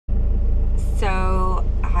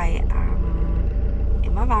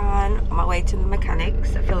my van on my way to the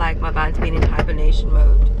mechanics. I feel like my van's been in hibernation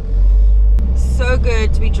mode. So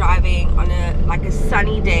good to be driving on a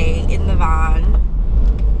sunny day in the van.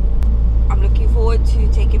 I'm looking forward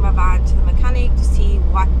to taking my van to the mechanic to see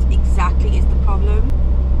what exactly is the problem,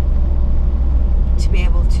 to be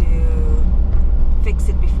able to fix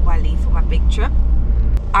it before I leave for my big trip.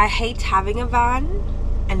 I hate having a van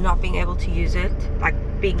and not being able to use it, like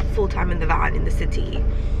being full-time in the van in the city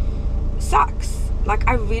sucks. Like,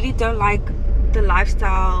 I really don't like the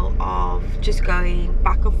lifestyle of just going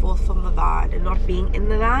back and forth from the van and not being in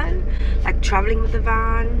the van, like traveling with the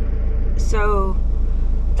van. So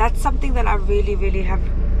that's something that I really have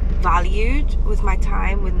valued with my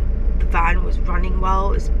time when the van was running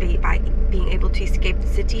well, is by being able to escape the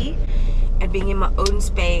city and being in my own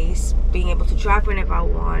space, being able to drive whenever I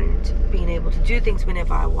want, being able to do things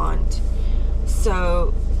whenever I want.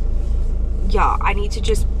 So yeah, I need to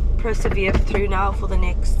just persevere through now for the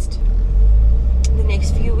next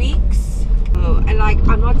few weeks. And like,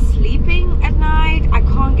 I'm not sleeping at night, I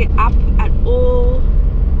can't get up at all.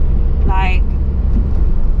 Like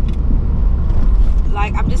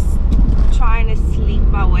I'm just trying to sleep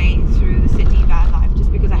my way through the city van life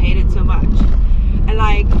just because I hate it so much. And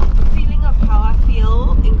like, the feeling of how I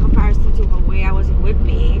feel in comparison to the way I was in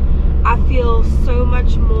Whitby, I feel so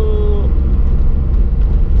much more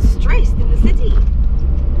stressed in the city.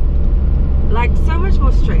 Like, so much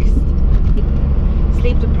more stressed.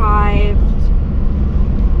 Sleep deprived,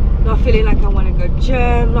 not feeling like I want to go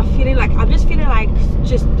gym, not feeling like, I'm just feeling like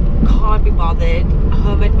just can't be bothered,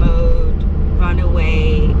 hermit mode, run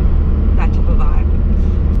away, that type of vibe.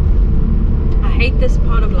 I hate this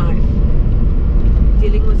part of life,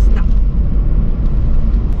 dealing with stuff.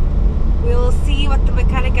 We'll see what the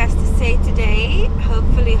mechanic has to say today.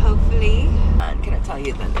 Hopefully. And can I tell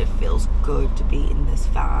you that it feels good to be in this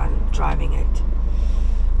van, driving it.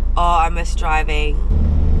 Oh, I miss driving.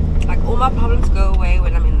 Like, all my problems go away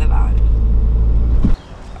when I'm in the van.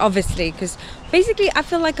 Obviously, because basically I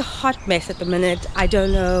feel like a hot mess at the minute. I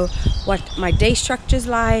don't know what my day structure is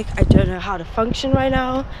like. I don't know how to function right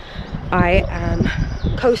now. I am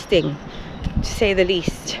coasting, to say the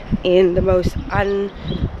least, in the most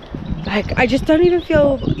like, I just don't even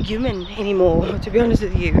feel human anymore, to be honest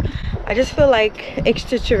with you. I just feel like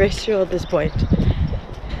extraterrestrial at this point.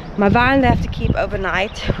 My van they have to keep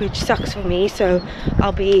overnight, which sucks for me, so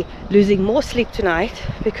I'll be losing more sleep tonight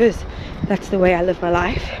because that's the way I live my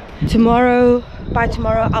life. By tomorrow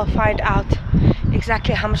I'll find out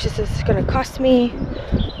exactly how much this is going to cost me,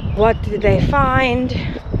 what did they find,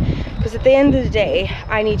 because at the end of the day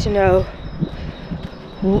I need to know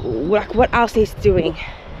like what else needs doing.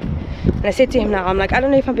 And I said to him now, I'm like, I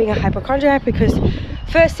don't know if I'm being a hypochondriac because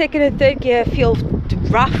first, second and third gear feel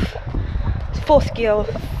rough, fourth gear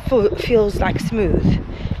feels like smooth,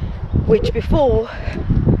 which before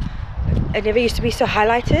it never used to be so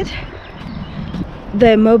highlighted. The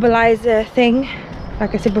immobilizer thing,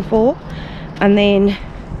 like I said before, and then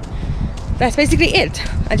that's basically it.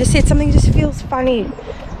 I just said something just feels funny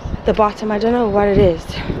at the bottom. I don't know what it is.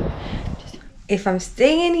 If I'm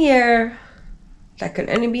staying in here, that can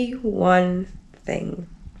only be one thing.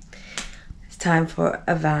 It's time for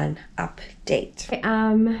a van update. I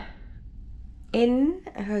am in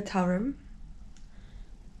a hotel room,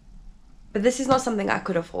 but this is not something I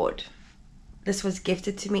could afford. This was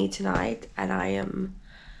gifted to me tonight and I am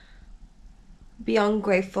beyond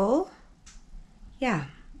grateful. Yeah,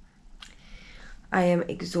 I am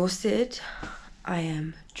exhausted, I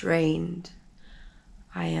am drained,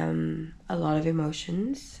 I am a lot of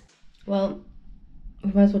emotions. Well,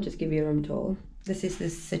 we might as well just give you a room tour. This is the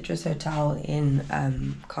Citrus Hotel in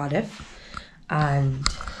Cardiff, and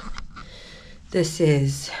this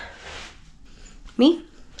is me,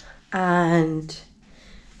 and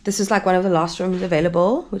this is like one of the last rooms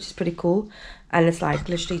available, which is pretty cool, and it's like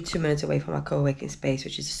literally 2 minutes away from my co-working space,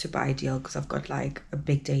 which is super ideal because I've got like a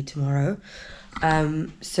big day tomorrow.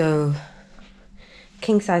 So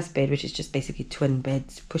king size bed, which is just basically twin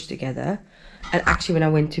beds pushed together. And actually when I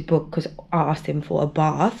went to book, because I asked him for a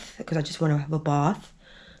bath, because I just want to have a bath,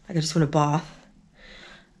 like I just want a bath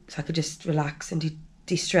so I could just relax and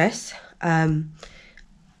de-stress. I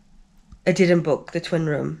didn't book the twin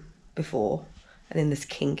room before, and then this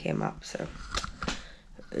king came up, so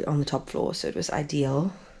on the top floor, so it was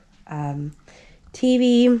ideal.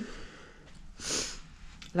 TV,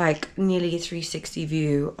 like nearly a 360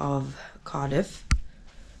 view of Cardiff,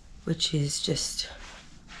 which is just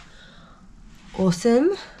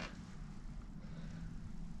awesome.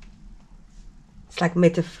 It's like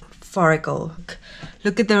metaphorical.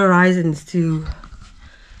 Look at the horizons too,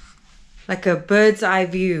 like a bird's eye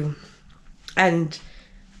view, and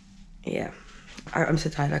Yeah, I'm so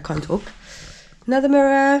tired, I can't talk. Another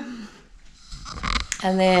mirror.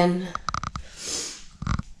 And then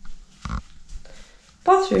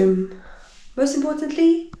bathroom. Most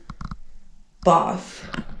importantly, bath.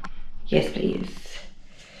 Yes, please.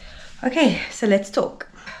 Okay, so let's talk.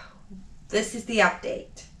 This is the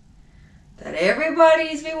update that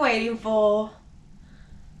everybody's been waiting for,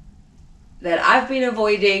 that I've been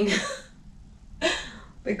avoiding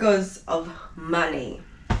because of money.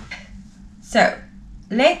 So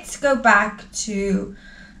let's go back to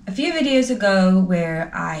a few videos ago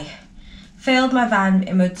where I failed my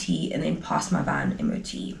van MOT and then passed my van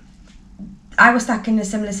MOT. I was stuck in a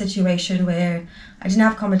similar situation where I didn't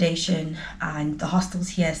have accommodation and the hostels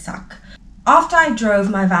here suck. After I drove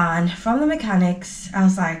my van from the mechanics, I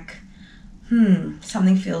was like,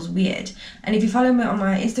 something feels weird. And if you follow me on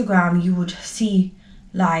my Instagram, you would see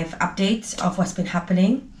live updates of what's been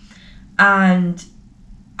happening. And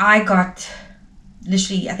I got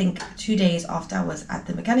literally, I think 2 days after I was at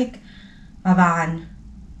the mechanic, my van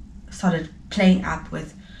started playing up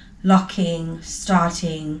with locking,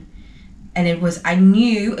 starting, and I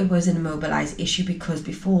knew it was an immobilized issue because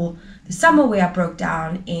before the summer where I broke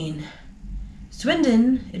down in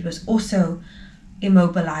Swindon, it was also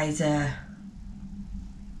immobilizer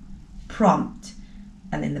prompt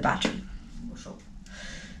and then the battery.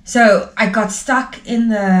 So I got stuck in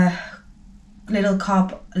the little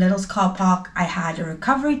car park. I had a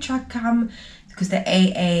recovery truck come because the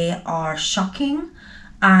AA are shocking,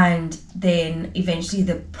 and then eventually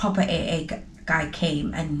the proper AA guy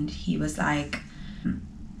came and he was like,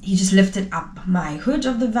 he just lifted up my hood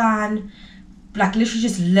of the van, like literally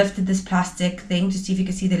just lifted this plastic thing to see if you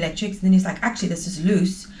could see the electrics, and then he's like, actually this is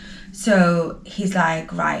loose. So he's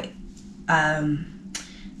like, right,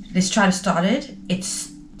 let's try to start it.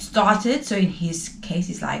 It's started. So in his case,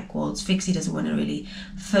 he's like, well, it's fixed. He doesn't want to really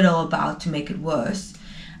fiddle about to make it worse.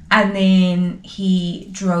 And then I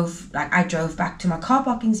drove back to my car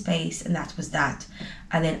parking space, and that was that.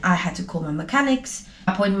 And then I had to call my mechanics.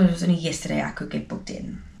 My appointment was only yesterday. I could get booked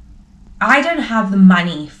in. I don't have the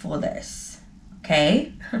money for this,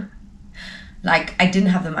 okay? Like, I didn't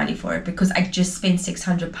have the money for it because I just spent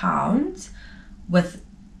 £600 with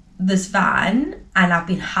this van, and I've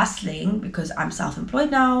been hustling because I'm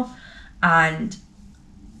self-employed now, and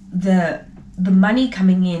the money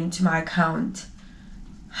coming into my account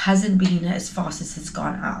hasn't been as fast as it's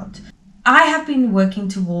gone out. I have been working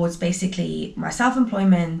towards basically my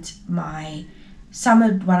self-employment, my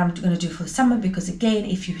summer, what I'm going to do for the summer, because again,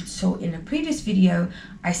 if you saw in a previous video,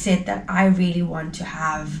 I said that I really want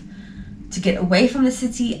to get away from the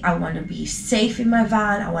city. I want to be safe in my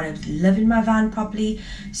van. I want to live in my van properly.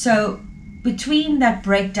 So between that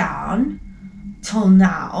breakdown till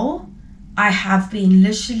now, I have been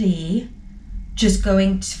literally just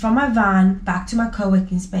going from my van back to my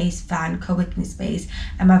co-working space, co-working space,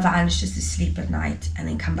 and my van is just asleep at night and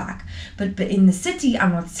then come back. But in the city,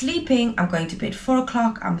 I'm not sleeping. I'm going to bed 4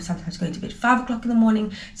 o'clock. I'm sometimes going to bed 5 o'clock in the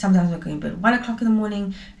morning. Sometimes I'm going to bed 1 o'clock in the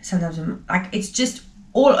morning. Sometimes I'm like, it's just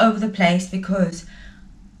all over the place because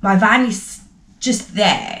my van is just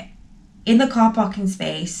there in the car parking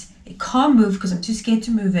space. It can't move because I'm too scared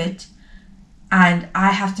to move it, and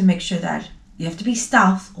I have to make sure that you have to be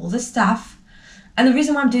stealth, all this stuff. And the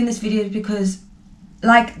reason why I'm doing this video is because,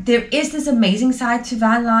 like, there is this amazing side to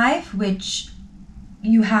van life which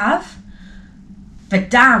you have, but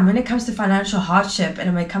damn, when it comes to financial hardship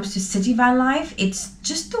and when it comes to city van life, it's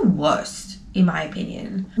just the worst, in my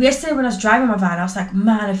opinion. Yesterday when I was driving my van, I was like,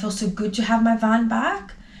 man, it feels so good to have my van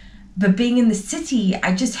back. But being in the city,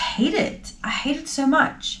 I just hate it. I hate it so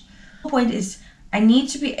much. The point is, I need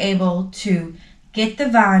to be able to get the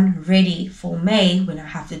van ready for May when I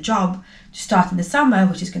have the job to start in the summer,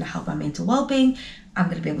 which is going to help my mental well-being. I'm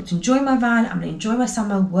going to be able to enjoy my van. I'm going to enjoy my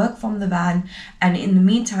summer, work from the van. And in the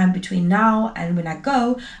meantime, between now and when I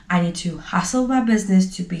go, I need to hustle my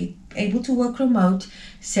business to be able to work remote,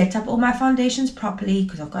 set up all my foundations properly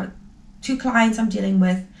because I've got 2 clients I'm dealing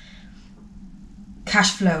with.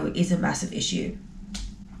 Cash flow is a massive issue.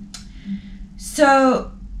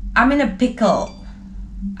 So I'm in a pickle.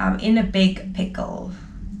 I'm in a big pickle.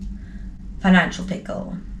 Financial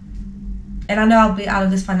pickle. And I know I'll be out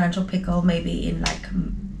of this financial pickle maybe in like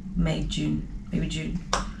May, June, maybe June.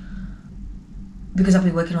 Because I'll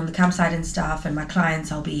be working on the campsite and stuff, and my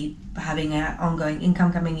clients, I'll be having an ongoing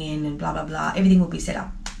income coming in and blah, blah, blah. Everything will be set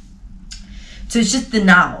up. So it's just the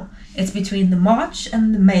now. It's between the March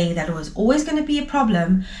and the May that it was always going to be a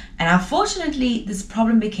problem. And unfortunately, this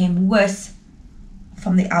problem became worse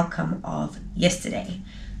from the outcome of yesterday.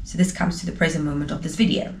 So this comes to the present moment of this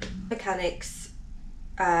video. Mechanics.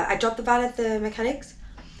 I dropped the van at the mechanics,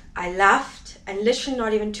 I left, and literally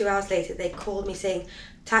not even 2 hours later, they called me saying,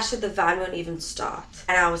 Tasha, the van won't even start.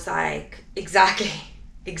 And I was like,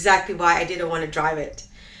 exactly why I didn't want to drive it.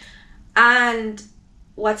 And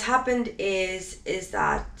what's happened is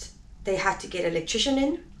that they had to get an electrician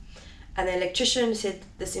in, and the electrician said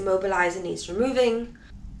this immobilizer needs removing.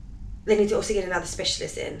 They need to also get another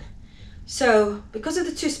specialist in. So because of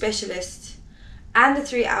the 2 specialists and the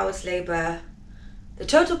 3 hours labor, the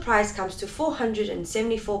total price comes to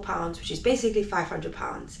 £474, which is basically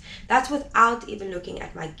 £500. That's without even looking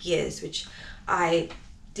at my gears, which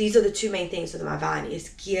these are the 2 main things with my van, is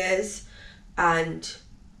gears and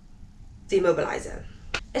the immobilizer.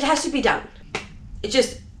 It has to be done. It's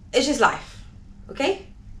just life, okay?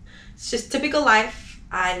 It's just typical life,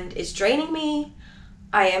 and it's draining me.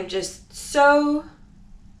 I am just so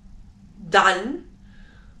done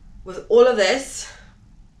with all of this.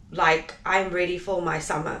 Like, I'm ready for my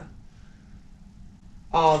summer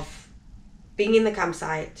of being in the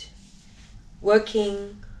campsite,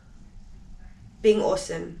 working, being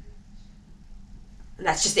awesome, and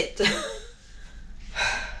that's just it.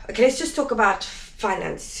 Okay, let's just talk about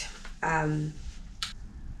finance.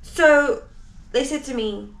 So they said to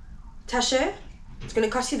me, Tasha, it's going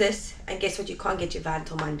to cost you this, and guess what, you can't get your van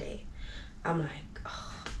till Monday. I'm like,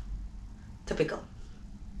 oh, typical.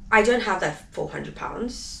 I don't have that £400,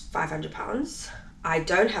 £500. I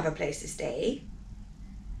don't have a place to stay,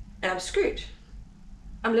 and I'm screwed.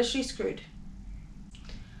 I'm literally screwed.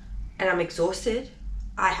 And I'm exhausted.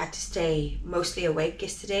 I had to stay mostly awake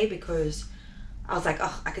yesterday because I was like,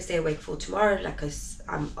 oh, I can stay awake for tomorrow, like, because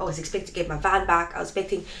I was expecting to get my van back. I was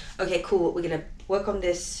expecting, okay, cool, we're gonna work on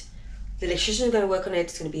this. The electrician's gonna work on it.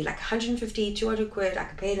 It's gonna be like 150, 200 quid. I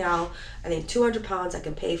can pay now, and then £200 I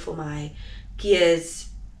can pay for my gears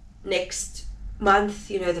next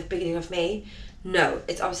month, you know, the beginning of May. No,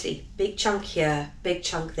 it's obviously big chunk here, big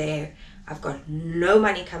chunk there. I've got no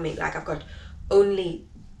money coming, like I've got only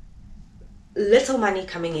little money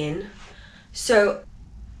coming in. So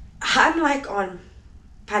I'm like on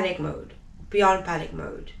panic mode, beyond panic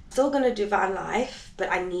mode. Still gonna do van life,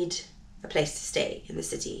 but I need a place to stay in the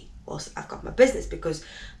city. Also, I've got my business, because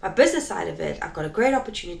my business side of it, I've got a great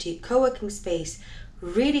opportunity, co-working space,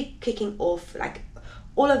 really kicking off. Like,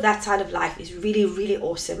 all of that side of life is really, really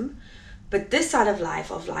awesome. But this side of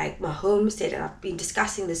life, of like my homestead, and I've been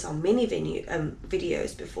discussing this on many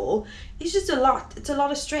videos before, it's just a lot. It's a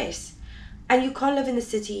lot of stress. And you can't live in the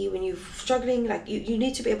city when you're struggling. Like, you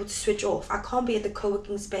need to be able to switch off. I can't be at the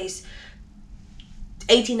co-working space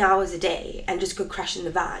 18 hours a day and just go crash in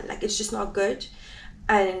the van. Like, it's just not good.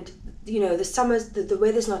 And, you know, the summers, the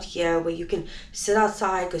weather's not here where you can sit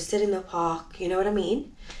outside, go sit in the park, you know what I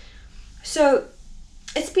mean? So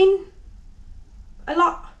it's been a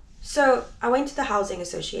lot. So I went to the housing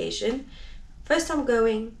association. First time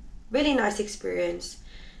going, really nice experience.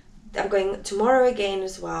 I'm going tomorrow again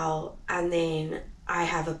as well. And then I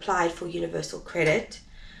have applied for universal credit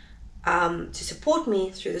to support me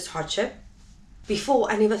through this hardship.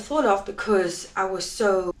 Before, I never thought of, because my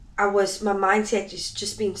mindset has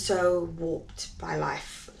just been so warped by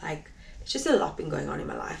life. Like, it's just a lot been going on in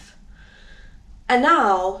my life. And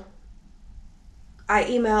now I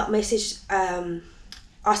messaged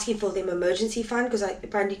asking for them emergency fund, because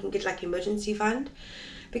apparently you can get like emergency fund,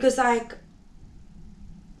 because like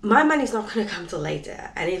my money's not going to come till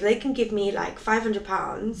later, and if they can give me like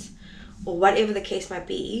 £500 or whatever the case might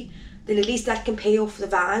be, then at least that can pay off the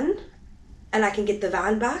van, and I can get the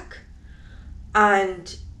van back,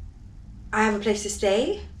 and I have a place to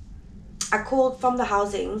stay. I called from the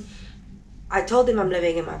housing. I told them I'm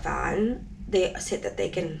living in my van. They said that they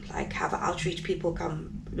can like have outreach people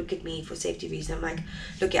come look at me for safety reasons. I'm like,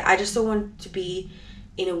 look, I just don't want to be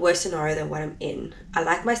in a worse scenario than what I'm in. I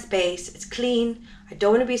like my space. It's clean. I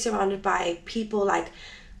don't want to be surrounded by people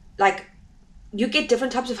like you get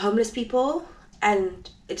different types of homeless people, and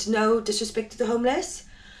it's no disrespect to the homeless,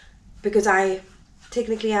 because I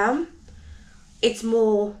technically am. It's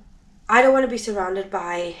more, I don't want to be surrounded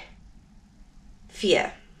by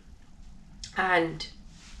fear and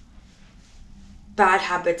bad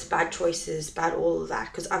habits, bad choices, bad all of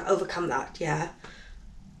that, because I've overcome that. Yeah,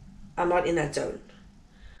 I'm not in that zone,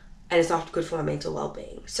 and it's not good for my mental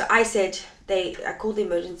well-being. So I said, I called the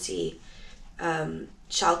emergency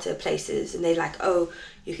shelter places, and they're like, oh,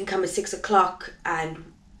 you can come at 6 o'clock and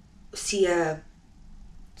see a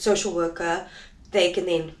social worker. They can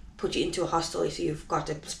then put you into a hostel if you've got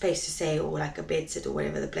a space to stay, or like a bed sit, or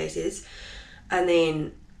whatever the place is, and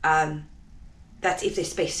then that's if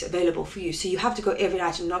there's space available for you. So you have to go every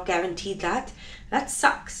night and not guaranteed that. That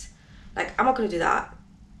sucks. Like, I'm not going to do that.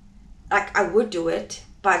 Like, I would do it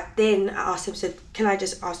But then I asked them, so can I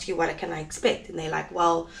just ask you what can I expect? And they're like,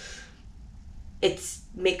 well, it's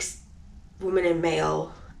mixed women and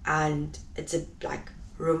male, and it's a like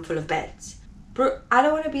room full of beds. Bro, I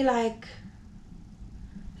don't want to be like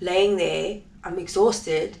laying there, I'm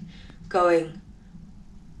exhausted, going,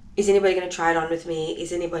 is anybody going to try it on with me?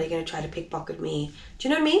 Is anybody going to try to pickpocket me? Do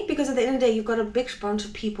you know what I mean? Because at the end of the day, you've got a big bunch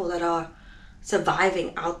of people that are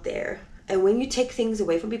surviving out there. And when you take things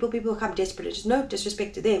away from people, people become desperate. It's just no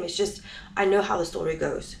disrespect to them. It's just, I know how the story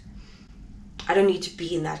goes. I don't need to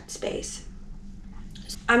be in that space.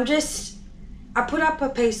 I put up a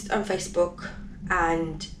post on Facebook,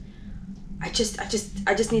 and I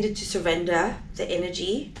just needed to surrender the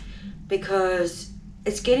energy, because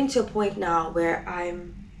it's getting to a point now where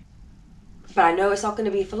but I know it's not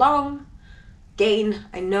going to be for long. Again,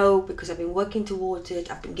 I know, because I've been working towards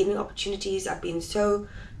it. I've been getting opportunities. I've been so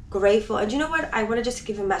grateful. And you know what? I want to just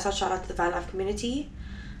give a massive shout out to the van life community.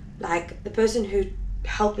 Like, the person who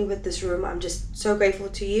helped me with this room, I'm just so grateful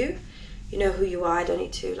to you. You know who you are. I don't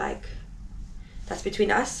need to, like, that's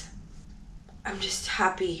between us. I'm just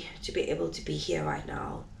happy to be able to be here right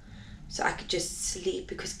now, so I could just sleep,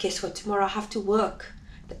 because guess what? Tomorrow I have to work.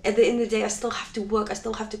 At the end of the day, I still have to work. I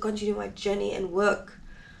still have to continue my journey and work.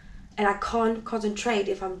 And I can't concentrate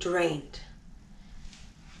if I'm drained.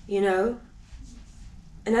 You know?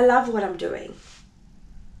 And I love what I'm doing.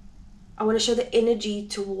 I want to show the energy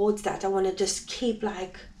towards that. I want to just keep,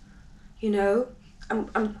 like, you know, I'm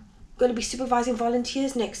going to be supervising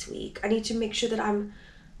volunteers next week. I need to make sure that I'm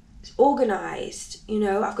organized. You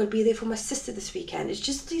know, I've got to be there for my sister this weekend. It's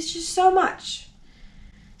just so much.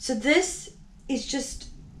 So this is just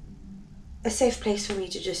a safe place for me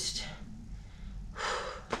to just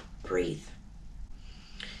breathe.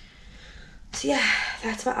 So yeah,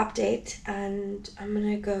 that's my update, and I'm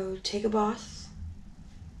gonna go take a bath,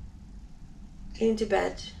 get into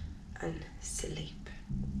bed, and sleep.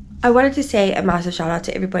 I wanted to say a massive shout out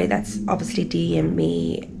to everybody that's obviously DM'd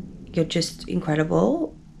me. You're just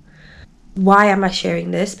incredible. Why am I sharing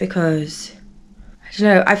this? Because I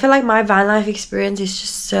don't know, I feel like my van life experience is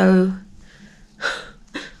just so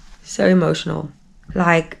emotional.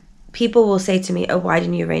 Like, people will say to me, oh, why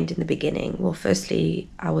didn't you rent in the beginning? Well, firstly,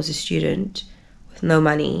 I was a student with no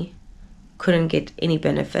money, couldn't get any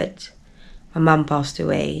benefit. My mum passed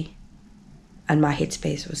away, and my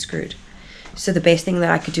headspace was screwed. So the best thing that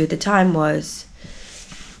I could do at the time was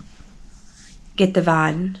get the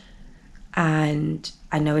van, and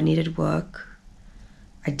I know it needed work.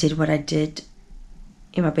 I did what I did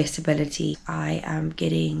in my best ability. I'm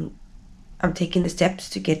taking the steps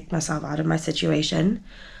to get myself out of my situation.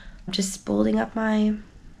 I'm just building up my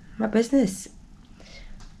business.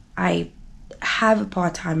 I have a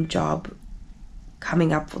part-time job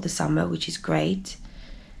coming up for the summer, which is great.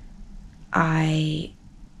 I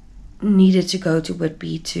needed to go to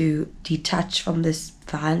Whitby to detach from this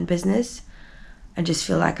van business and just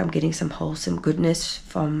feel like I'm getting some wholesome goodness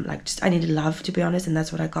from, like, just I needed love, to be honest, and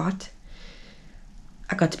that's what I got.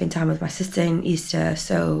 I got to spend time with my sister in Easter,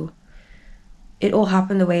 so it all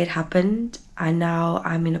happened the way it happened, and now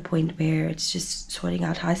I'm in a point where it's just sorting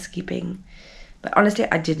out housekeeping. But honestly,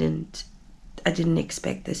 I didn't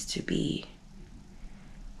expect this to be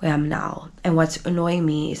where I'm now. And what's annoying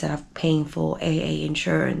me is that I'm paying for AA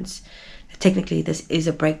insurance. Technically, this is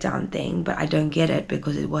a breakdown thing, but I don't get it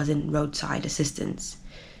because it wasn't roadside assistance.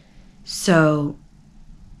 So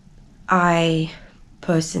I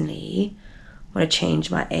personally want to change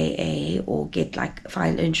my AA or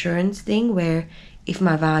find insurance thing where if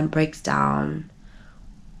my van breaks down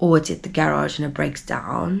or it's at the garage and it breaks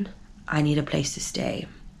down, I need a place to stay,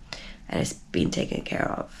 and it's been taken care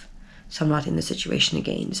of, so I'm not in the situation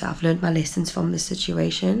again. So I've learned my lessons from this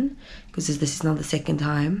situation, because this is not the second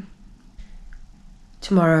time.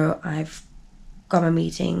 Tomorrow I've got my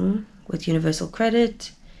meeting with Universal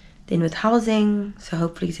Credit, then with housing, so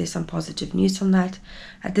hopefully there's some positive news from that.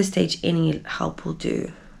 At this stage, any help will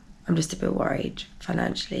do. I'm just a bit worried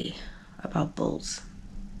financially about bills.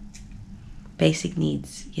 Basic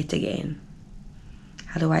needs, yet again.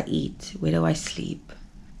 How do I eat? Where do I sleep?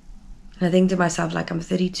 And I think to myself, like, I'm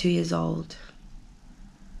 32 years old.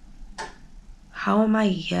 How am I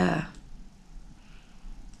here?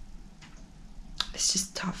 It's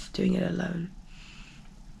just tough doing it alone.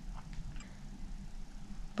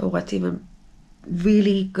 But what's even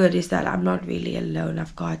really good is that I'm not really alone.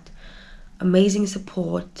 I've got amazing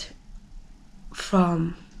support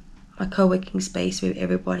from my co-working space where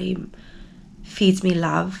everybody feeds me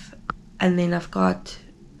love. And then I've got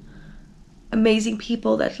amazing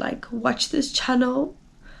people that watch this channel,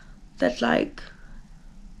 that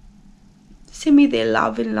send me their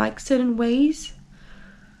love in certain ways.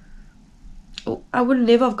 I would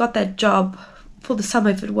never have got that job for the summer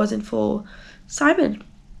if it wasn't for Simon,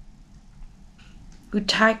 who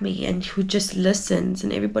tagged me and who just listens,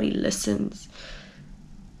 and everybody listens.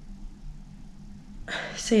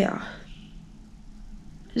 So yeah,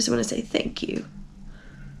 I just want to say thank you.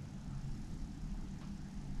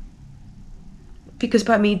 Because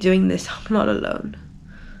by me doing this, I'm not alone.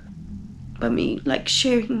 By me like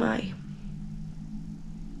sharing my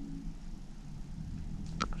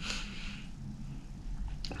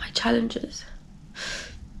challenges.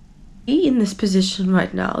 Be in this position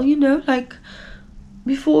right now, you know, like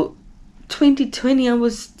before 2020 I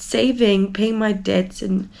was saving, paying my debts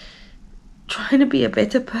and trying to be a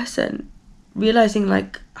better person, realizing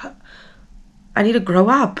like I need to grow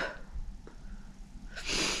up,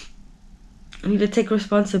 I need to take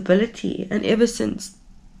responsibility. And ever since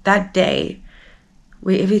that day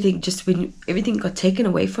where everything got taken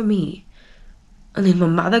away from me, and then my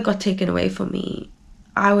mother got taken away from me,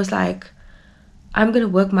 I was like, I'm gonna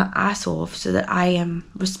work my ass off so that I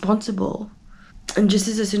am responsible. And just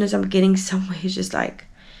as soon as I'm getting somewhere, it's just like,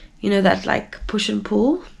 you know, that like push and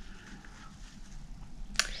pull.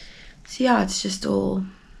 So yeah, it's just all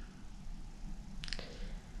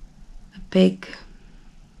a big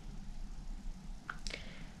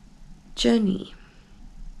journey.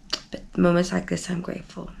 But moments like this, I'm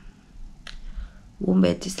grateful. Warm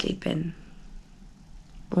bed to sleep in,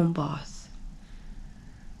 warm bath.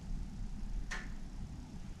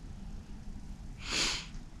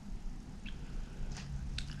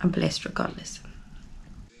 I'm blessed regardless.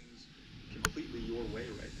 Completely your way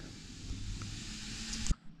right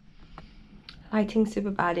now. Lighting's super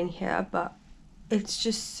bad in here, but it's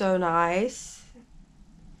just so nice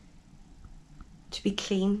to be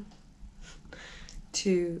clean,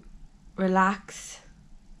 to relax.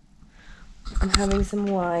 I'm having some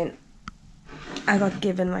wine. I got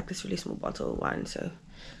given like this really small bottle of wine, so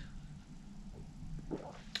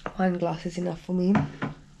one glass is enough for me.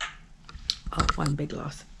 Oh, one big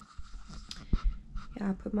glass. Yeah,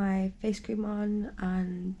 I put my face cream on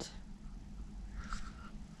and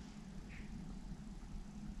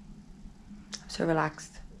I'm so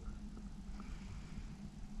relaxed.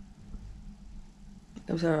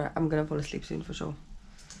 I'm gonna fall asleep soon for sure.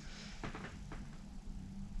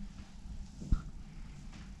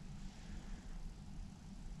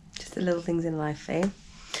 Just the little things in life, eh? Do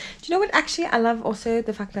you know what? Actually, I love also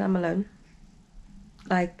the fact that I'm alone.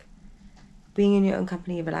 Like, being in your own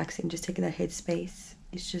company, relaxing, just taking that headspace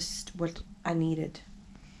is just what I needed.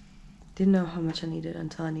 Didn't know how much I needed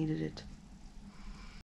until I needed it.